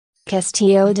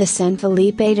Castillo de San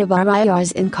Felipe de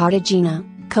Barajas in Cartagena,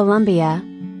 Colombia.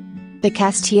 The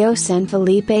Castillo San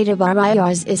Felipe de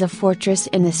Barajas is a fortress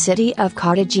in the city of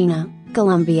Cartagena,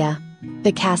 Colombia.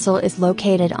 The castle is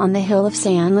located on the Hill of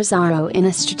San Lázaro in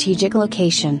a strategic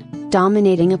location,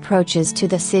 dominating approaches to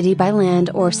the city by land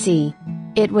or sea.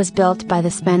 It was built by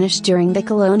the Spanish during the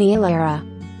colonial era.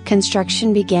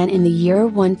 Construction began in the year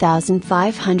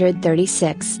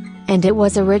 1536, and it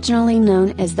was originally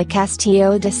known as the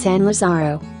Castillo de San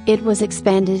Lázaro. It was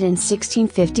expanded in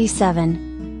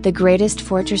 1657. The greatest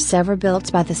fortress ever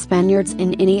built by the Spaniards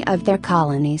in any of their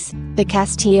colonies, the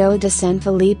Castillo de San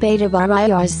Felipe de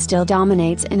Barajas still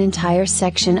dominates an entire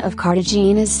section of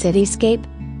Cartagena's cityscape.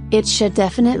 It should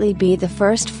definitely be the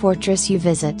first fortress you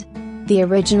visit. The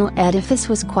original edifice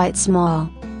was quite small.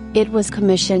 It was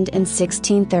commissioned in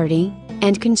 1630,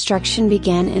 and construction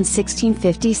began in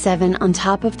 1657 on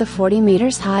top of the 40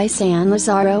 meters high San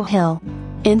Lázaro Hill.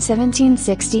 In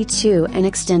 1762 an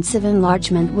extensive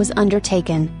enlargement was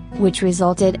undertaken, which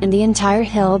resulted in the entire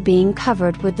hill being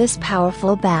covered with this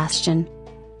powerful bastion.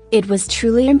 It was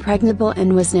truly impregnable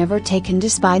and was never taken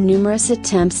despite numerous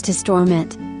attempts to storm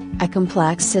it. A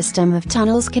complex system of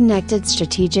tunnels connected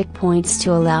strategic points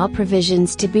to allow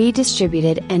provisions to be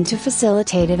distributed and to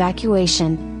facilitate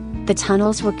evacuation. The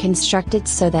tunnels were constructed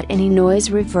so that any noise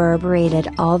reverberated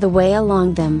all the way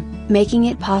along them, making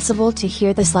it possible to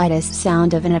hear the slightest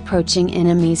sound of an approaching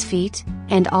enemy's feet,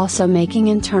 and also making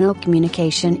internal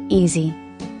communication easy.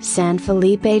 San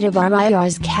Felipe de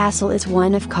Barajas Castle is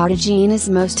one of Cartagena's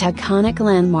most iconic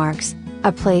landmarks,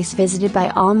 a place visited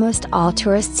by almost all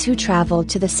tourists who travel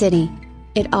to the city.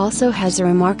 It also has a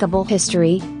remarkable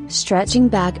history, stretching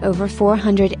back over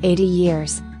 480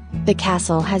 years. The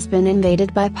castle has been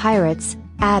invaded by pirates,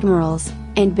 admirals,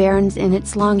 and barons in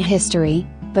its long history,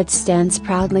 but stands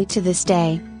proudly to this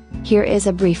day. Here is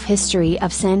a brief history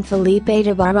of San Felipe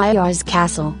de Barajas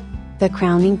Castle. The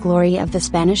crowning glory of the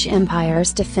Spanish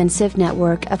Empire's defensive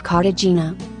network of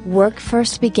Cartagena. Work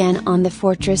first began on the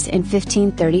fortress in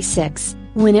 1536,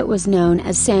 when it was known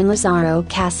as San Lázaro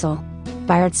Castle.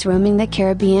 Pirates roaming the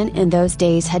Caribbean in those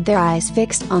days had their eyes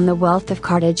fixed on the wealth of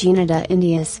Cartagena de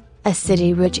Indias, a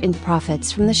city rich in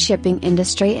profits from the shipping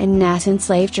industry and nascent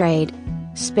slave trade.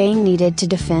 Spain needed to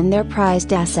defend their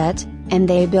prized asset, and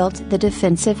they built the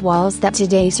defensive walls that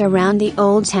today surround the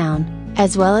old town,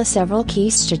 as well as several key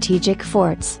strategic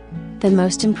forts. The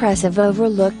most impressive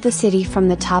overlooked the city from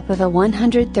the top of a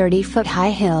 130-foot high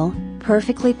hill,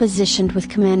 perfectly positioned with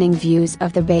commanding views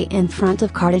of the bay in front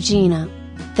of Cartagena.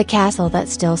 The castle that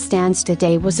still stands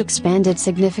today was expanded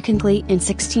significantly in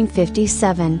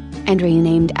 1657, and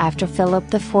renamed after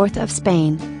Philip IV of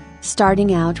Spain.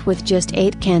 Starting out with just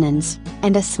 8 cannons,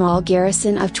 and a small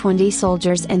garrison of 20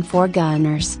 soldiers and 4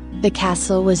 gunners, the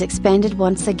castle was expanded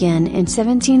once again in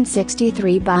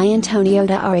 1763 by Antonio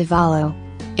de Arevalo.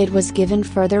 It was given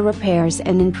further repairs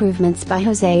and improvements by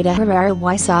José de Herrera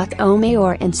y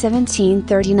Sotomayor in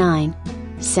 1739.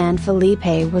 San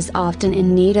Felipe was often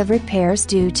in need of repairs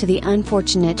due to the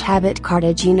unfortunate habit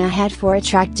Cartagena had for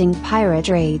attracting pirate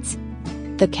raids.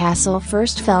 The castle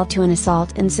first fell to an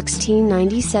assault in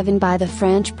 1697 by the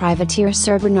French privateer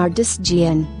Sir Bernardus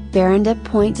Jean, Baron de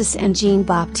Pointes and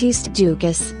Jean-Baptiste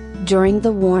Ducas, during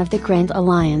the War of the Grand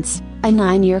Alliance, a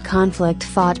 9-year conflict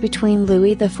fought between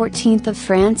Louis XIV of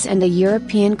France and a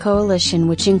European coalition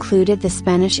which included the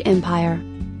Spanish Empire.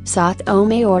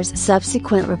 Sotomayor's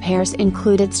subsequent repairs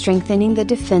included strengthening the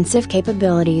defensive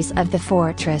capabilities of the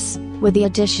fortress, with the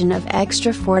addition of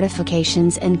extra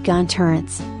fortifications and gun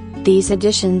turrets. These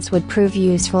additions would prove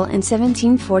useful in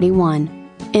 1741.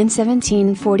 In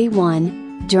 1741,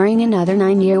 during another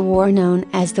 9-year war known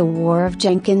as the War of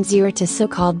Jenkins' Errata, so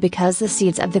called because the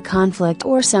seeds of the conflict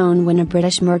were sown when a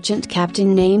British merchant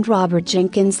captain named Robert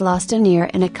Jenkins lost an ear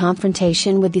in a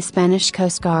confrontation with the Spanish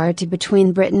Coast Guard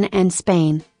between Britain and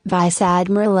Spain. Vice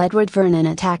Admiral Edward Vernon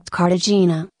attacked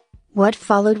Cartagena. What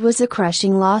followed was a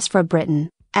crushing loss for Britain,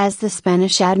 as the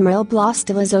Spanish Admiral Blas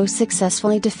de Lezo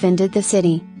successfully defended the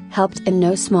city, helped in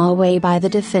no small way by the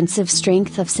defensive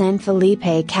strength of San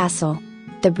Felipe Castle.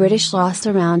 The British lost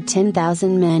around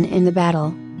 10,000 men in the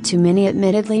battle, too many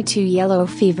admittedly to yellow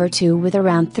fever too, with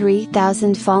around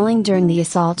 3,000 falling during the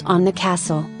assault on the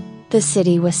castle. The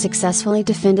city was successfully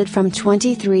defended from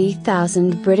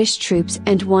 23,000 British troops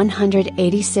and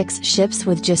 186 ships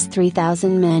with just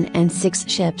 3,000 men and 6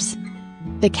 ships.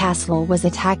 The castle was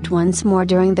attacked once more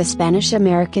during the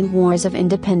Spanish-American Wars of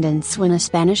Independence when a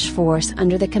Spanish force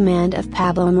under the command of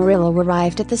Pablo Morillo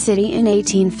arrived at the city in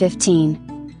 1815.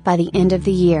 By the end of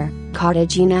the year,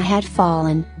 Cartagena had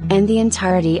fallen, and the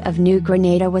entirety of New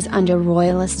Granada was under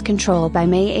royalist control by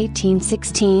May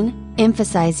 1816.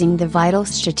 emphasizing the vital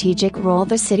strategic role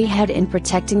the city had in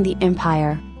protecting the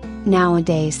empire.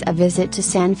 Nowadays, a visit to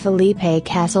San Felipe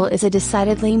Castle is a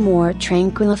decidedly more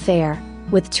tranquil affair,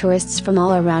 with tourists from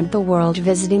all around the world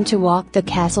visiting to walk the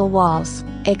castle walls,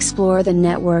 explore the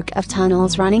network of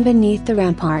tunnels running beneath the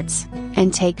ramparts,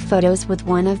 and take photos with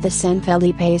one of the San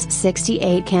Felipe's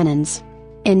 68 cannons.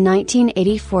 In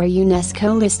 1984,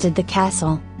 UNESCO listed the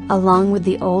castle, along with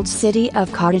the old city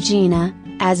of Cartagena,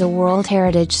 as a World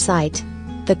Heritage Site.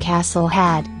 The castle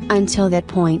had, until that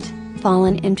point,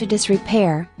 fallen into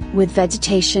disrepair, with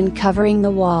vegetation covering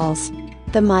the walls.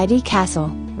 The mighty castle,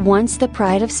 once the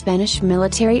pride of Spanish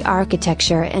military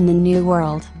architecture in the New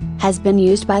World, has been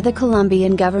used by the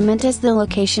Colombian government as the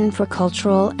location for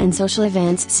cultural and social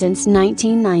events since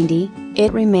 1990.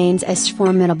 It remains as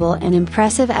formidable and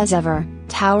impressive as ever,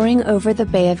 towering over the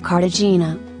Bay of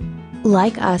Cartagena.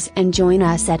 Like us and join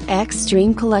us at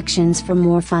Extreme Collections for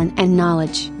more fun and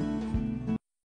knowledge.